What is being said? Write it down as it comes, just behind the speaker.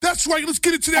That's right, let's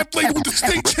get into that flavor with the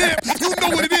state champ. You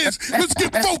know what it is. Let's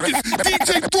get focused.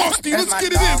 DJ Frosty, let's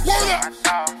get it in. Word up.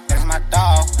 That's my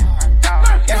dog.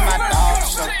 That's my dog.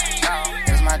 So,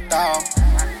 that's my dog.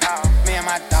 Me and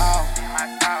my dog.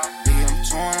 We get them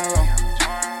 2 in a row.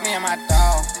 Me and my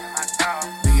dog.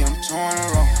 We get them 2 in a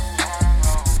row.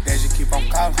 They just keep on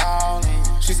calling.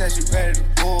 She said she ready to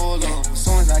pull up. As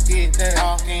soon as I get there,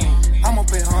 talking, I'ma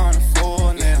put her on the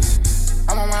floor now.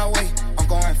 I'm on my way, I'm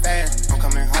going fast. I'm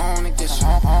coming home to get you.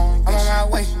 I'm on my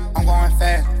way, I'm going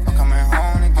fast. I'm coming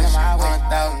home to get you.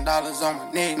 $100,000 on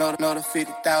my neck, know the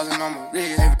 50,000 on my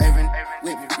wrist. Living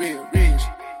with me real rich,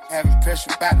 having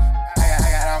pressure about it.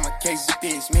 I got all my cases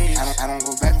dismissed. I don't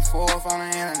go back and forth on the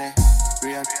internet.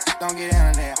 Real don't get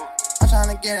into that. I'm trying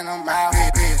to get it on my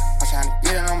real. I'm trying to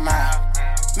get it on my.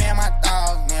 Me and my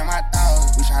dogs,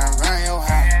 we tryna run your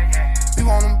house. We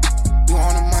want the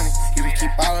money, you can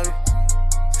keep all of the.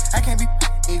 I can't be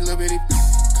these little bitty,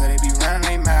 cause they be running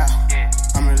they mouth.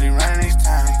 I'm really running this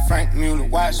time. Frank Mueller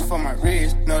watch for my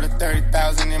wrist, know the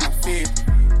 30,000 in my fist.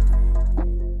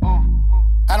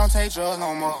 I don't take drugs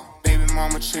no more, baby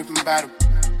mama tripping about it.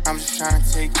 I'm just tryna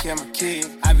take care of my kid.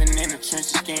 I've been in the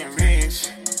trenches getting rich.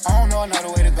 I don't know another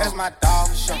way to go. That's my dog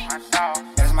for sure.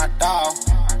 That's my dog.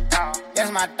 That's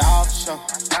my dog for sure.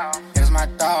 That's my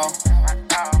dog.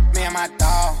 Me and my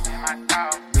dog.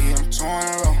 We get them 2 in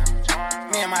a row.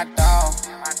 Me and my dog.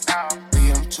 We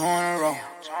get them 2 in a row.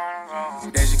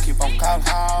 They just keep on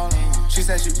calling. She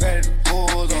said she ready to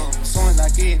pull up. As soon as I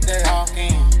get there,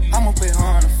 talking, I'ma put her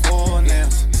on the floor now.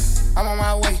 I'm on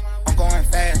my way, I'm going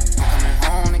fast. I'm coming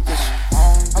home to get you.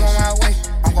 I'm on my way,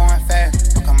 I'm going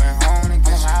fast. I'm coming home to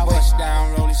get you. Bust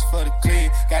down, rollies for the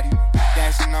clear. Got these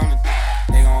dancing on the.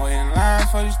 They gon' wait in line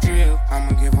for this drill.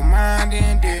 I'ma give her mine,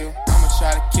 then deal. I'ma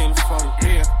try to kill her for the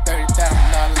real.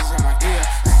 $30,000 in my ear.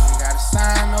 I ain't gotta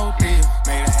sign no deal.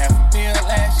 Made a $500,000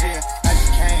 last year. I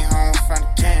just came home from the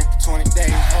camp. 20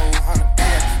 days, whole 100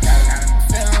 bands. Got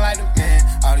feeling like a man.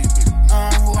 All these people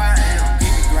knowing who I am.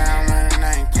 Keep the ground running, I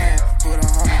ain't playing. Put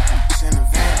 100 in the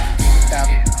van. Give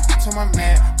 1,000 to my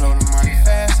man. Blow the money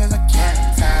fast as I can.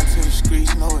 Time to the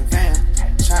streets, no advance.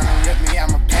 Tryna rip me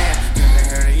out my pants. Cause they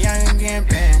heard a young getting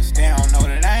bands. They don't know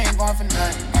that I ain't going for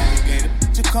nothing. Only gave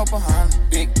a couple hundred.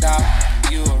 Big dog,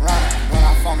 you a runner. Run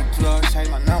off on the plug, change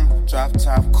my number. Drop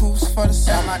top coops for the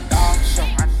sale. My dog show.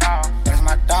 That's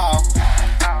my dog.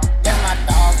 That's my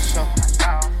dog show.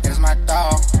 That's my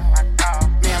dog.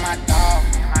 Me and my dog.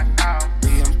 We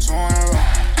get them 2 in a row.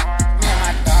 Me and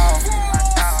my dog.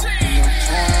 We get them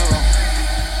 2 in a row.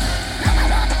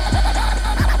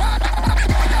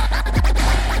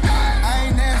 I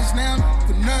ain't asked now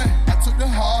for nothing. I took the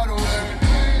heart away.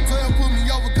 12 put me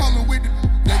over, coming with it.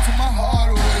 They took my heart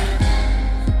away.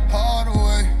 Heart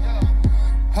away.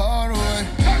 Heart away.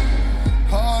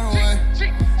 Heart away.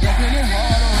 Jumping it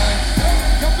hard away.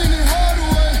 Jumping it hard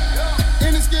away.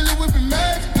 In the skillet whipping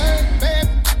magic.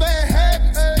 Bad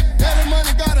habits. That the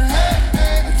money gotta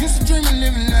have. I used to dream of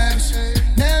living lavish.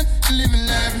 Now I'm living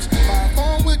lavish. My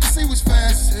phone with to see what's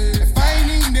fast. If I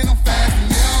ain't eating, then I'm fasting.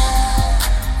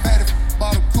 Yeah. Had a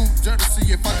bottle coupe just to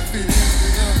see if I could fit in.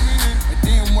 Yeah. It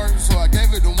didn't work, so I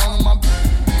gave it to one of my.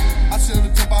 I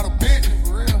should've took out a Bentley.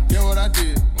 Yeah, what I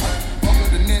did. Fuck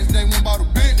with the next day, went bought a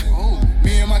Bentley.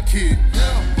 Me and my kid.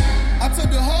 I took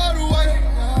the heart away.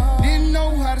 Didn't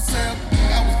know how to sell.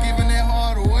 I was giving that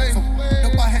heart away.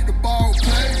 Nope, I had to borrow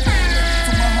play.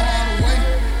 Took my heart away.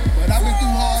 But I've been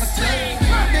through harder days.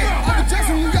 Yeah, I was just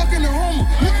in New York in the Hummer.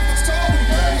 Looking for soul.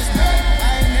 I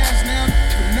ain't asked now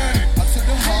for nothing. I took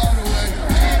the heart away.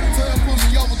 12 put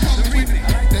me over, coming with it.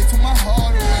 They took my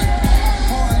heart away.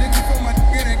 Pouring liquor for my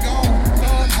get it gone.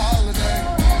 Thug holiday.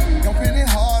 Jumping it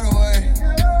hard away.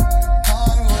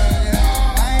 Hard away.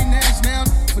 I ain't asked now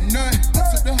for nothing. I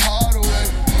took the heart away.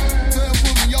 12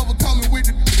 put me over, coming with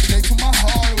it. They took my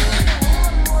heart away.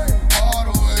 Hard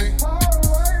away.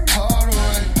 Hard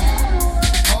away.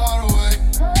 Hard away.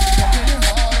 Jumping it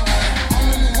hard away. I'm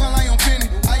living one like on Penny.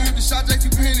 I used to shot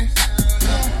JT Penny.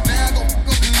 Now I go fuck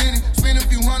up the Lenny. Spend a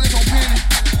few hundreds on Penny.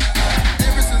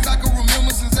 Ever since I can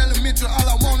remember, since elementary, all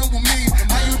I wanted was me.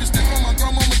 I used to stick on my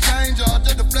grandmama change,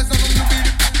 just to flex on them new beat.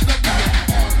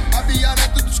 I be out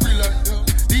after the street light.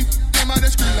 Deep came out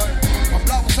that street light. My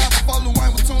block was hot before Lil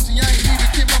Wayne was tunes, and I ain't need to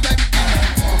keep my baby.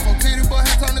 Before Titty Boy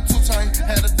had turned to 2 Chainz.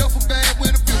 Had a duffel bag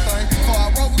with a few things. Before I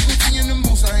rode with Gucci in the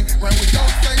Moose Ain't. Ran with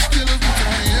those face killers with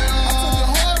chain. Yeah. I took the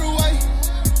heart away.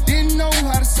 Didn't know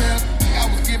how to sell. I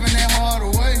was giving that heart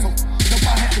away. Nope,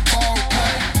 I had to borrow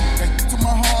play. They took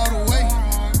my heart away.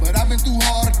 But I've been through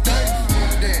harder days.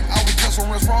 Yeah, I was just on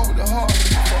rest wrong with the heart.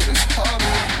 Fuck this heart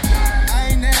away.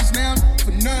 I ain't asked now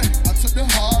for nothing. I took the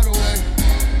heart away.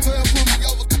 12 put me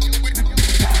over.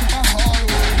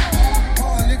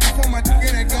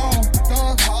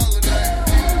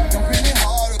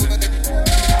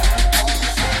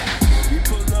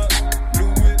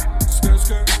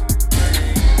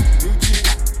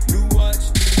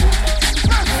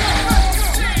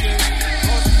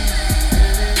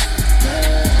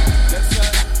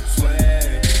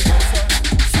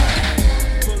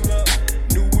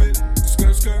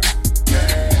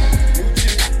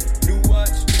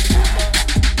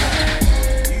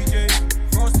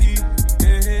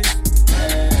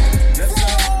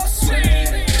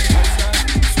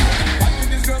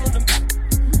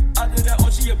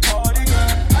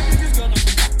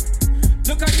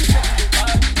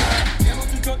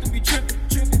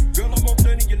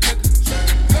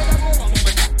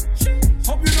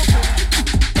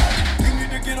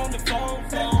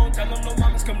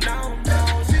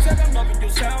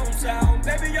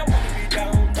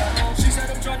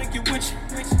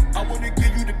 I wanna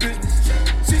give you the business.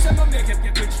 She said my man kept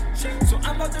getting rich, so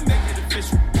I'm about to make it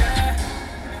official. Yeah,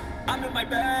 I'm in my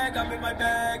bag, I'm in my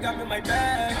bag, I'm in my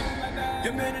bag.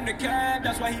 Your man in the cab,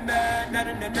 that's why he mad,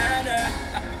 nada.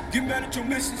 Get mad at your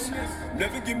missus,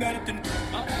 never get mad at the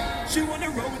She wanna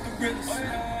roll with the realest,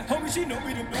 homie, she know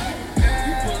we the best.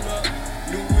 We pull up,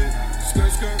 new whip,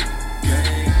 skirt,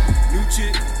 gang. New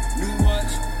chick, new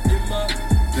watch, in my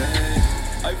bag.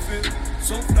 I feel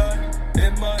so fly,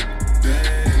 in my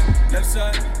bag. Left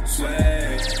side, swag.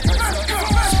 Right side,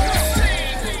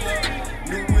 swag. Pull up,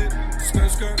 new whip,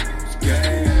 skirt,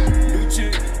 gang. New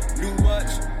chick, new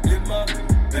watch, in my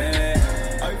bag.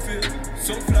 I feel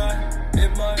so fly,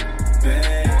 in my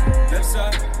bag. Left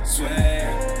side,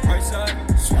 swag. Right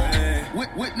side, swag.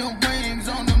 With no wings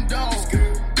on them dogs.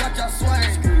 Watch y'all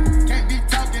swing. Can't be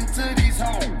talking to these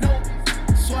hoes. No.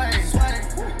 Sway.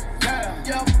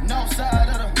 Yeah. No side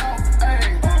of the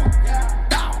hey.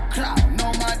 Cloud.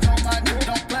 No my,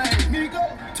 don't play.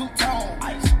 Two-tone.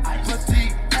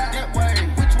 Petite. That way.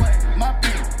 Which way? My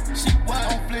beat. She was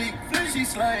on fleek. She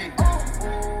slay.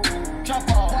 Drop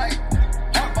ball. White.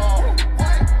 Hard ball.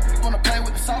 Wanna play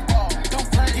with the softball. Don't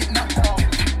play. Get knocked off.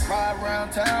 Ride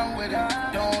around town with it.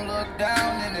 Don't look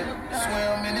down in it.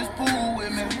 Swim in this pool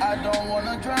with me. I don't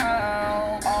wanna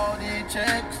drown. All these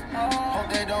checks. Hope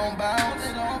they don't bounce.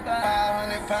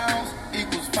 500 pounds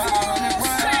equals 500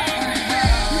 rounds.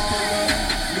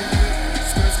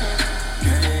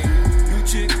 New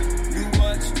chick, new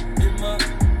watch, in my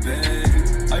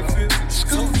bag. I feel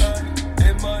so fly,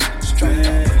 in my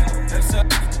bag. That's a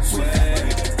swag.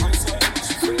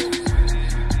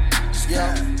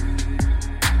 Yeah.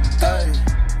 Hey,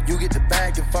 you get the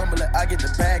bag and fumble it. I get the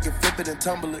bag and flip it and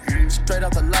tumble it. Straight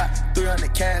off the lot,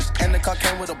 300 cash, and the car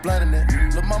came with a blunt in it.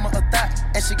 Lil' mama a thot,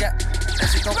 and she gon'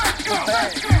 flip the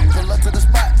bag. Pull up to the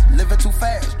spot, living too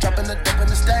fast, dropping the dope in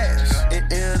the stash. In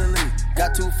Italy,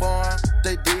 got too far,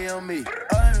 they DM me.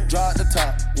 Draw at the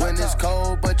top when it's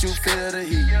cold, but you feel the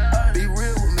heat. Be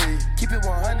real with me, keep it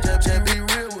 100, just be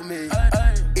real with me.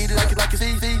 Eat it like it's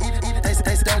easy, they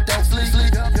say don't sleep.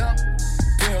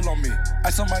 Pill on me,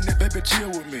 ice on my neck, baby, chill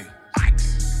with me.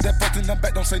 That butt in the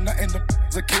back, don't say nothing, the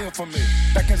a kill for me.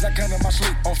 Back as I can in my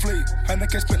sleep, on fleek.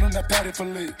 100K spit on that patty for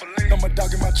lead. Know my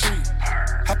dog in my tree.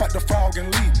 Hop out the frog and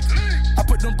leap. I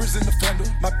put them bricks in the fender.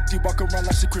 My bitch walk around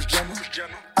like she Chris Jenner.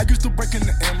 I used to break in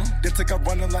the Emma, then take out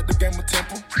running like the game of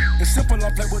Temple. It's simple,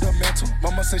 I play with a mantle.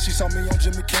 Mama say she saw me on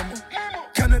Jimmy Kimmel.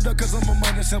 Canada, cause I'm a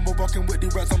money symbol. Walking with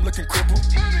these rats, I'm looking crippled.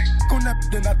 Go nap,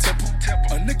 then I temple.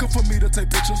 A nickel for me to take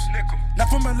pictures. Not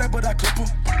from LA, but I clip 'em.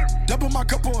 Double my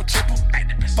cup or a triple.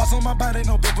 Boss on my body,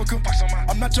 no biblical.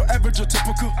 I'm not your average or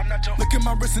typical. Look at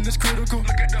my wrist and it's critical.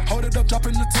 Hold it up,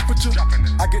 dropping the temperature.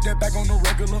 I get that bag on the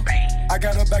regular. I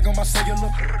got a bag on my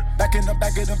cellular. Back in the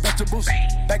bag of them vegetables.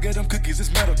 Bag of them cookies, it's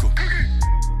medical.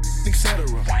 Etc.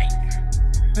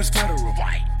 This federal.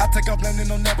 I take off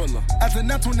landing on Nebula. As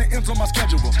announced when the M's on my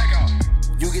schedule.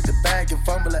 You get the bag and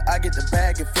fumble it. I get the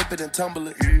bag and flip it and tumble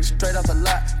it. Straight off the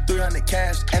lot, 300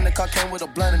 cash, and the car came with a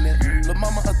blunt in it. Lil'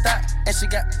 mama a thot, and she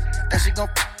gon'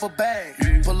 for bag.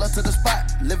 Pull up to the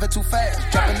spot, living too fast,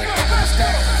 dropping the dope in the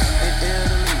stash. In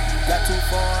Italy, got too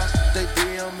far, they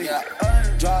DM me.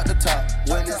 Draw at the top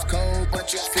when it's cold,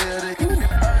 but you feel it.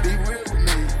 Be real with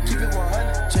me, keep it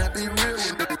 100, just be real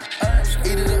with me.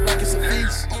 Eat it up like it's a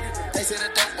feast. They say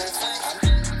the dope won't fly.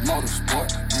 Motorsport,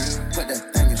 put that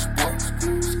thing in sports.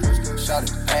 Shot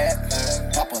it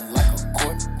bad, pop her like a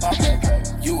court.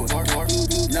 You a dork,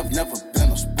 never been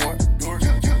a sport.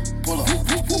 Pull up,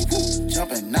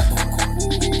 jumping out the court.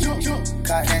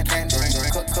 Cotton candy,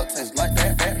 cut taste like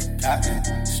that.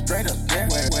 Cotton, straight up there.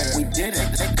 We did it,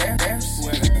 there.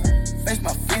 Face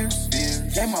my fears,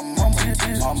 gave my mama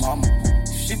tears. My mama,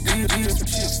 she be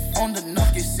on the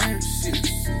knock, get serious.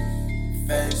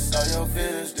 Face all your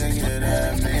feelings, then get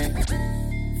at me.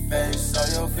 Face all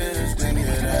your feelings, then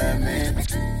get at me.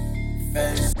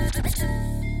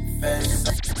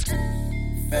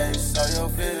 Face all your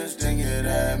feelings, then get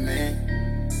at me.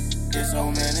 Get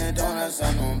so many donuts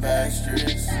on them back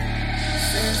streets.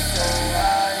 Sit so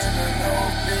high in the no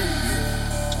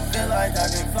feel like I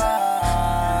can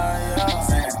fly.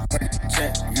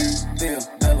 Check, feel,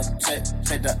 Bella, check,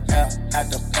 take the L at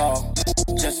the ball.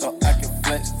 Just so I can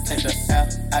flex, take the L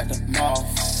at the mall.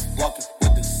 Walking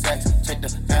with the sex, take the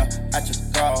L at your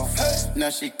bra. Now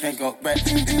she can't go back.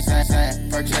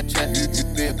 First check,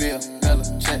 bill, Bella,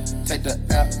 check, take the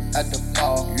L at the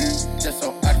ball. Just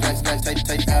so I can flex,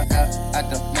 take the L at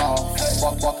the mall.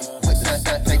 Walking with the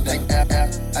sex, take the L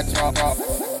at your bra.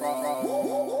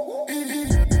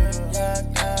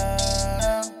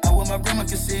 I wish my grandma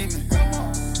could see me.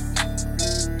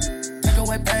 Take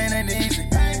away pain ain't easy.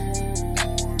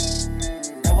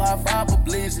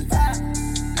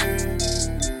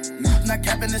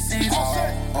 in the season.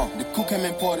 The coupe came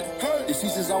imported. The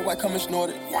seasons all white, come and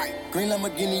snorted. Green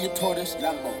Lamborghini, your tortoise.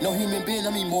 No human being,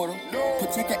 I'm immortal.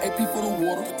 Put ticket AP for the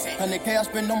water. 100K I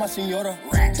spend on my senora.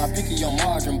 My picky on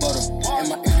margarine butter. And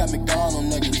my ink got McDonald's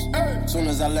nuggets. Soon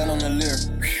as I land on the leer,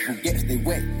 who gets they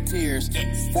wet tears.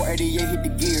 488 hit the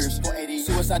gears.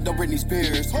 Suicide don't Britney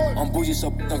Spears. I'm bougie so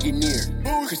don't get near.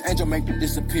 Chris Angel make it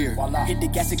disappear. Hit the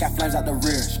gas, it got flames out the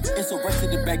rear. It's a rush to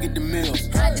the bag of the mills.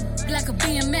 Ride the like a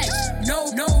BMX.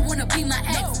 No, wanna be my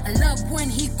ex. I love when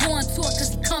he going to it,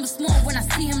 cause he comes small when I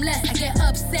see him less. I get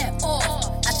upset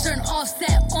off, I turn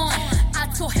offset on. I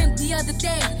told him the other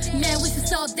day, man, we should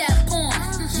sell that porn.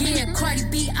 Yeah, Cardi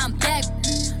B, I'm back.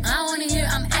 I don't wanna hear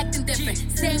I'm acting different.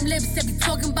 Same lips that be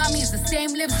talking about me is the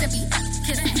same lips that be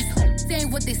kissing. These hoes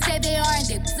saying what they say they are and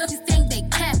they think they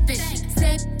catfishing.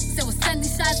 Same so with Sunday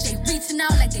shots, they reaching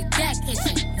out like they back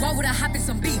itching. Why would I hop in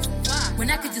some beef when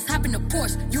I could just hop in the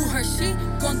Porsche? You heard she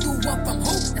gon' do what from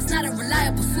who? That's not a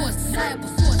reliable source.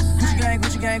 Gucci gang,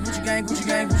 Gucci gang, Gucci gang, Gucci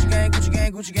gang, Gucci gang, Gucci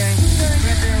gang, Gucci gang.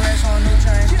 Red thin racks on new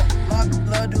chain. My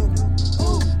blood do.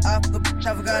 Ooh, I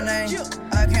forgot name.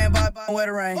 I can't buy where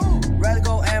the rain. Rather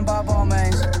go and buy ball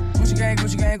mains. Gucci gang,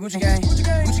 Gucci gang, Gucci gang. Gucci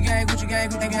gang, Gucci gang, Gucci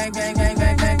gang, gang, gang,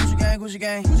 gang, gang. Gucci gang,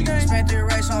 Gucci gang. Spent 3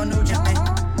 racks on new chain.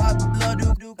 My blood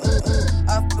do.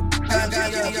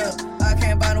 I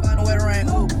can't buy nowhere to rain.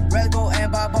 Ooh, rather go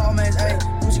and buy ball mains. Ayy,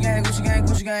 Gucci gang, Gucci gang,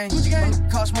 Gucci gang. Gucci gang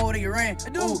cost more than your rent.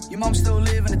 Ooh, your mom still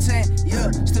live in a tent.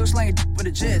 Yeah, still slanging with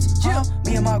the jets.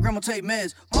 Me and my grandma take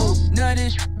meds. Ooh, none of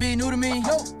this be new to me.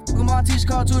 Look at my teacher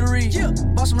called tutory.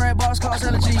 Bought some red bars, cost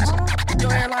allergies.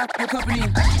 Your airline, your company.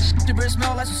 Your breath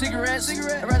smell like some cigarettes.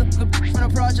 I'd rather look from the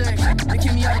project. They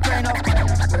keep me out of crane off.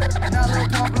 Now a little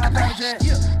pump on private jet.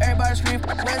 Everybody scream,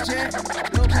 wet jet.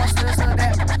 Little pump still like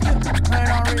that. 100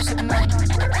 on wrist, sitting up.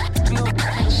 Little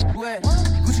wet.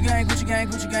 Gucci gang, Gucci gang,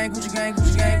 Gucci gang, Gucci gang,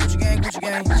 Gucci gang, Gucci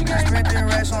gang, Gucci gang. Spent 3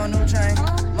 racks on new chain.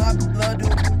 My blood do.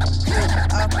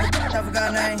 I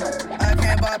forgot name. I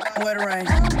can't buy where the rain.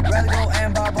 Rather go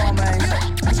and buy ball mains.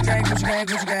 Gucci gang, Gucci gang,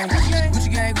 Gucci gang. Gucci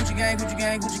gang, Gucci gang, Gucci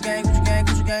gang, Gucci gang,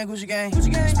 Gucci gang, Gucci gang,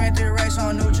 Gucci gang. Spent 3 racks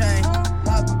on new chain.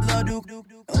 My blood do.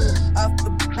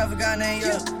 I forgot name.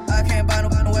 Yeah, I can't buy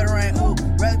nowhere to rain. Ooh,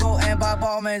 rather go and buy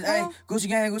ball mains. Ayy, Gucci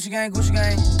gang, Gucci gang, Gucci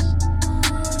gang.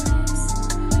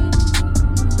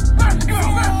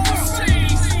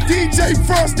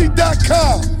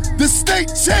 DJFrosty.com, the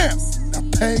state champ. Now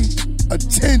pay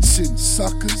attention,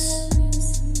 suckers.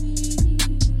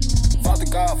 Father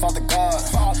God,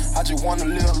 I just wanna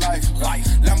live life.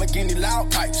 Lamborghini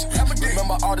loud pipes.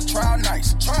 Remember all the trial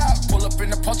nights. Pull up in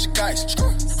the Portuguese.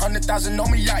 100,000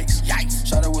 on me, yikes.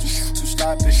 Shot it was too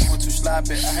sloppy.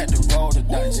 I had to roll the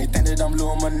dice. They think that I'm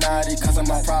Illuminati, cause I'm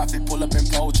my prophet. Pull up in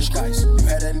Poltergeist. You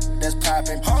had a that's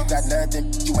poppin'. You got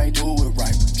nothing, you ain't do it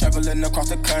right. Traveling across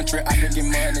the country, I can get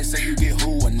money, say you get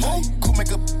who a night. Could make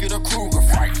get a Kruger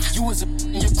fight. You was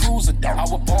in your cruiser, though. I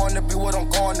was born to be what I'm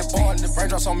going to be. The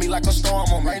raindrops on me like a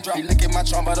storm on raindrop. He look at my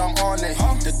charm, but I'm on it.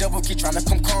 The devil keep trying to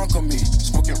come conquer me.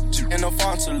 Smoking in a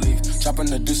Fanta leaf. Chopping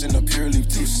the deuce in a pure leaf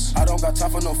juice. I don't got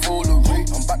time for no foolery.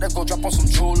 I'm about to go drop on some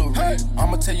jewelry.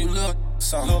 I'ma tell you little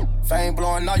something. Fame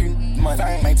blowing all you money.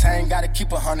 Maintain, gotta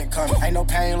keep 100 coming. Ain't no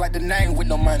pain like the name with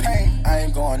no money. I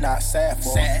ain't going out sad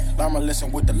for it. Learn my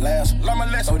lesson with the last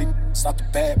one. So they stop the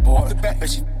bad boy. Bet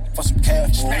she for some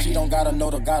cash, boy. She don't gotta know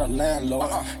the got a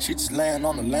landlord. She just laying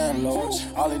on the landlords.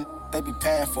 All they be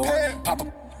paying for. Pop up,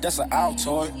 that's an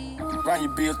Altoid. Run you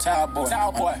be a towel boy.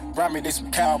 Run me, they some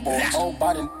cowboy. Whole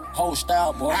body, whole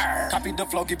style, boy. Copy the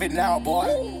flow, give it now,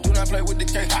 boy. Do not play with the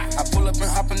cake. I pull up and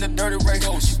hop in the dirty race.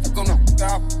 She gonna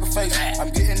down her face. I'm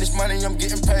getting this money, I'm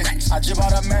getting paid. I jib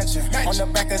out a mansion. On the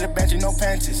back of the bench, no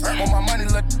panties. Want my money,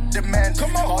 look demand.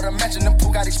 Bought a mansion, the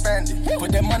pool got expanded.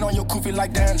 Put that money on your koofy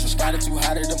like dandruff. Got it too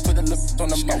hot, then put the lip on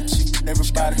the mouth.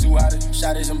 Everybody too hot,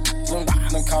 shot it, some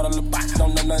caught a look.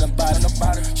 Don't know nothing about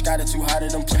it. She got it too hot,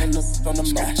 then put the lip on the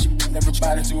mouth.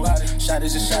 Everybody too hot, shot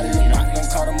it, just shot it,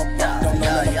 don't caught him up. Don't know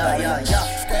nothing about it. She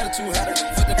got it too hot,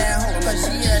 put the lip on the mouth.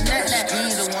 She a net, you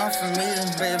ain't the one for me,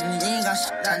 baby. You ain't got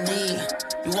shit I need.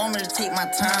 You want me to take my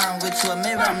time with you, or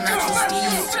maybe I'm not too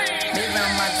speed. Maybe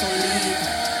I'm not too lead.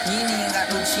 You ain't got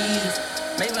no cheese.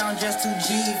 Maybe I'm just too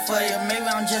G for you. Maybe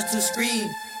I'm just too screed.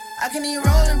 I can even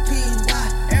roll in peace. Why?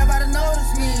 Everybody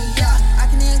notice me. Yeah, I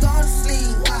can even go to sleep.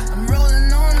 Why? I'm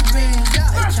rolling on the green. Yeah,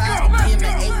 they try to give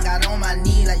me 8. Got on my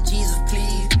knee like Jesus,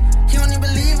 please. He don't even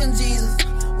believe in Jesus.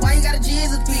 Why you got a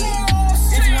Jesus, please?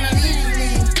 If you wanna leave, you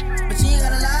leave. But you ain't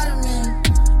gotta lie to me.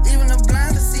 Even the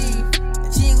blind can see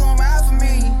that you ain't gon' ride for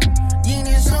me. You ain't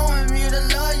even showing me the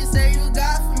love you say you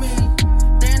got for me.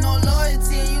 There ain't no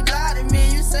loyalty, you lied to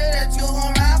me. You say that you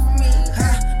gon' ride for me.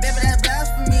 Huh? Baby, that's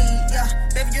blasphemy. Yeah,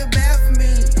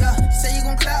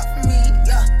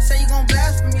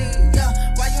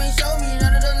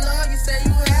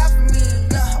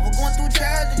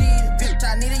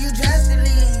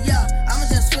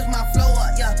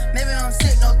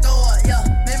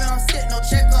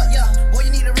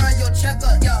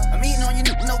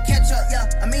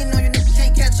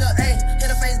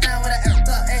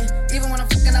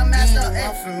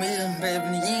 familiar,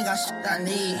 baby. You ain't got shit I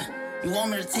need. You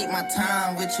want me to take my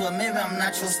time with you, or maybe I'm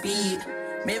not your speed.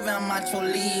 Maybe I'm not your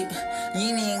lead. You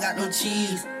ain't even got no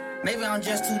cheese. Maybe I'm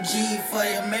just too G for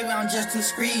you. Maybe I'm just too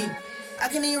screed. I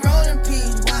can even roll in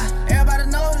peace. Why? Everybody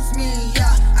notice me.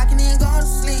 Yeah. I can even go to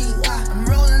sleep. Why? I'm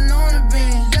rolling on the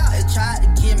beam. Yeah. They tried to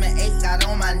give me 8. Got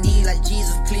on my knee like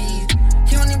Jesus, please.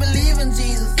 He don't even believe in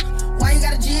Jesus. Why you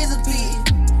got a Jesus, please?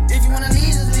 If you wanna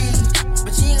leave, just leave.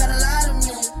 But you ain't gotta lie to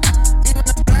me. Even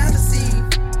the blind to see.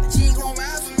 That you ain't gon'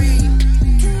 ride for me.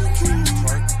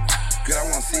 Twerk. Girl, I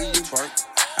wanna see you twerk.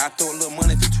 I throw a little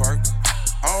money if you twerk.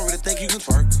 I don't really think you can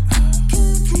twerk.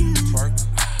 Twerk.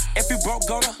 If you broke,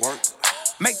 go to work.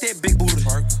 Make that big booty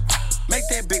twerk. Make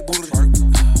that big booty twerk.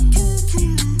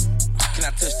 Can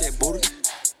I touch that booty?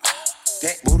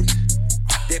 That booty.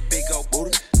 That big old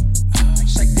booty.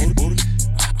 Shake that booty.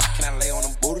 Can I lay on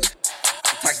them booty?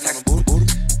 Tax on the booty.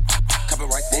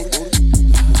 Copyright that booty.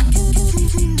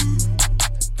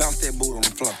 Bounce that booty on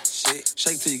the floor. Shit.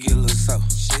 Shake till you get a little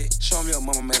soft. Shit. Show me your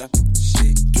mama made up.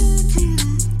 Shit.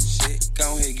 Shit.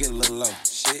 Go ahead and get a little low.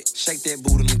 Shit. Shake that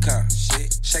booty in the car.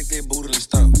 Shit. Shake that booty in the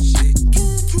stove. Shit.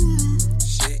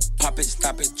 Shit. Pop it,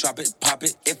 stop it, drop it, pop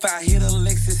it. If I hit a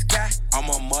Lexus sky, I'm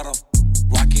a mother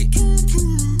rocket.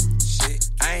 Shit.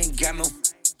 I ain't got no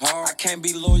heart. I can't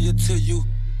be loyal to you.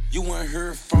 You weren't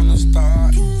here from the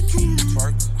start.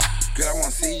 Twerk. Girl, I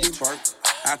wanna see you twerk.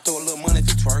 I throw a little money if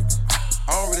you twerk.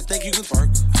 I don't really think you can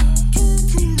twerk.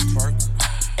 Twerk.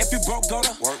 If you broke, go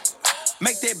to work.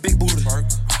 Make that big booty twerk.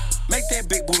 Make that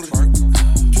big booty twerk.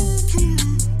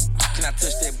 Can I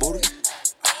touch that booty?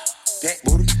 That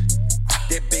booty.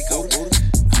 That big old booty.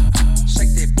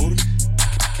 Shake that booty.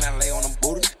 Can I lay on them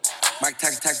booty? Mike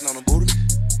Tyson on the booty.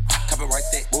 Copyright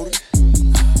that booty.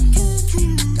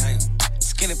 Damn.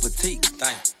 Skinny petite.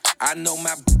 Damn. I know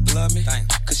my love me. Damn.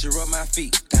 Cause she rub my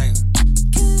feet. Damn.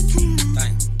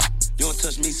 Damn. You don't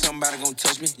touch me, somebody gon'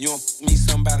 touch me. You don't me,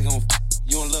 somebody gon'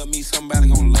 you don't love me, somebody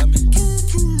gon' love me.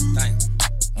 Damn.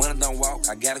 When I don't walk,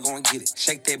 I gotta go and get it.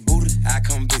 Shake that booty, I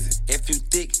come visit. If you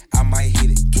thick, I might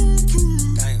hit it.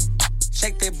 Damn.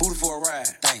 Shake that booty for a ride.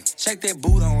 Damn. Shake that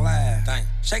booty on live. Damn.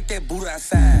 Shake that booty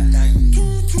outside. Damn.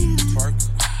 Twerk.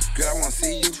 Girl, I wanna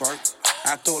see you twerk.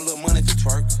 I throw a little money if you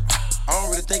twerk. I don't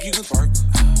really think you can twerk.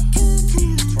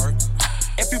 Twerk.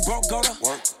 If you broke, go to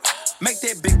work. Make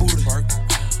that big booty twerk.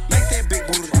 Make that big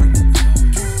booty twerk.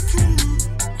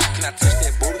 Can I touch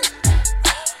that booty?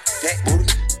 That booty.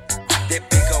 That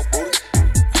big old booty.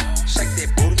 Shake that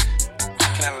booty.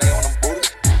 Can I lay on them booty?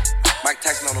 Mike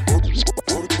Tyson on the booty.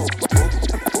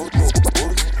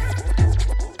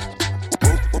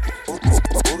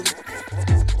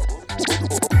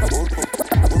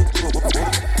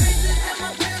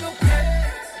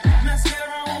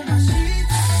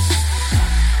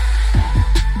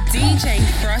 DJ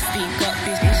Frosty got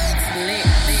this lit.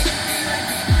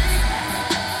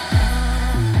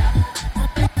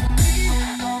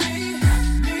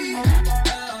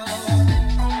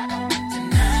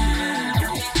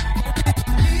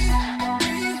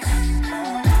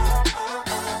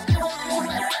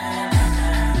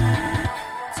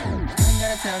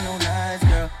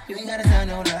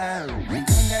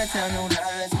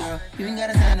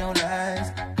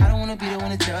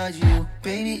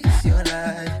 Baby, it's your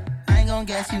life. I ain't gon'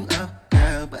 gas you up,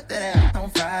 girl, but that ass on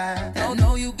fire. Don't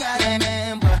know you got it,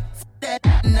 man, but that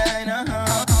night,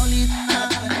 all these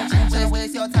times, I ain't tryna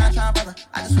waste your time, brother.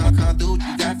 I just wanna come through,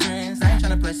 you got friends. I ain't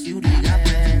tryna press you, do you got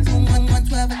plans?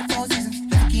 112 at the Four Seasons.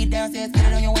 Let the key downstairs, get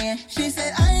it on your way in. She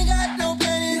said, I ain't got no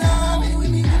pennies on me. With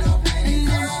me, no pennies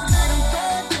on me. I'm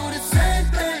going through the same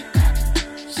thing.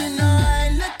 She know I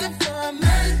ain't looking for a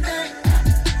Mayday.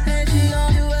 And she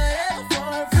gon' do whatever for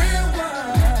a real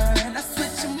one. And I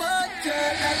switch them up,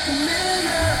 girl, like a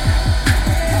million.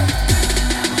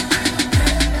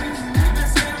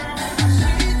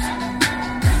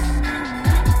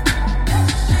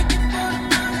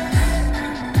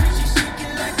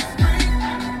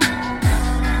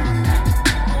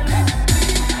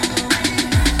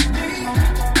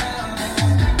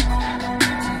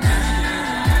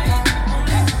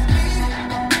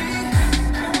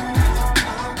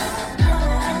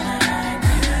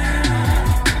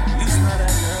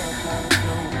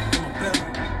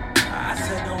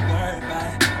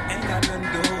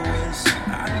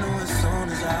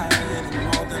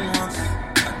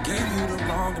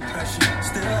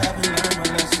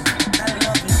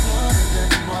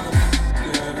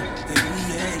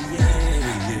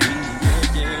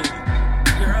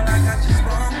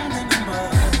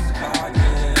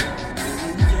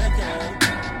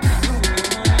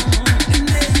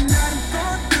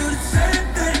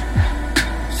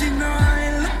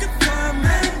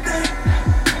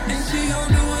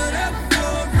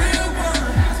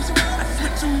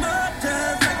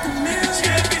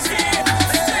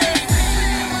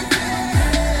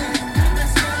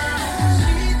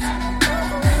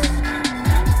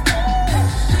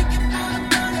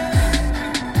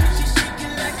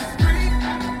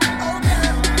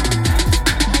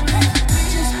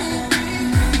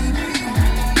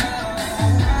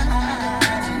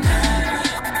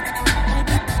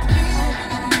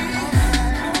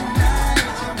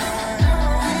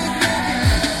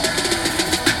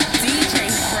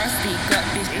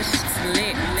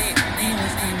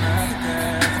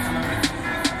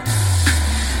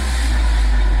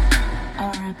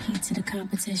 to the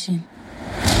competition.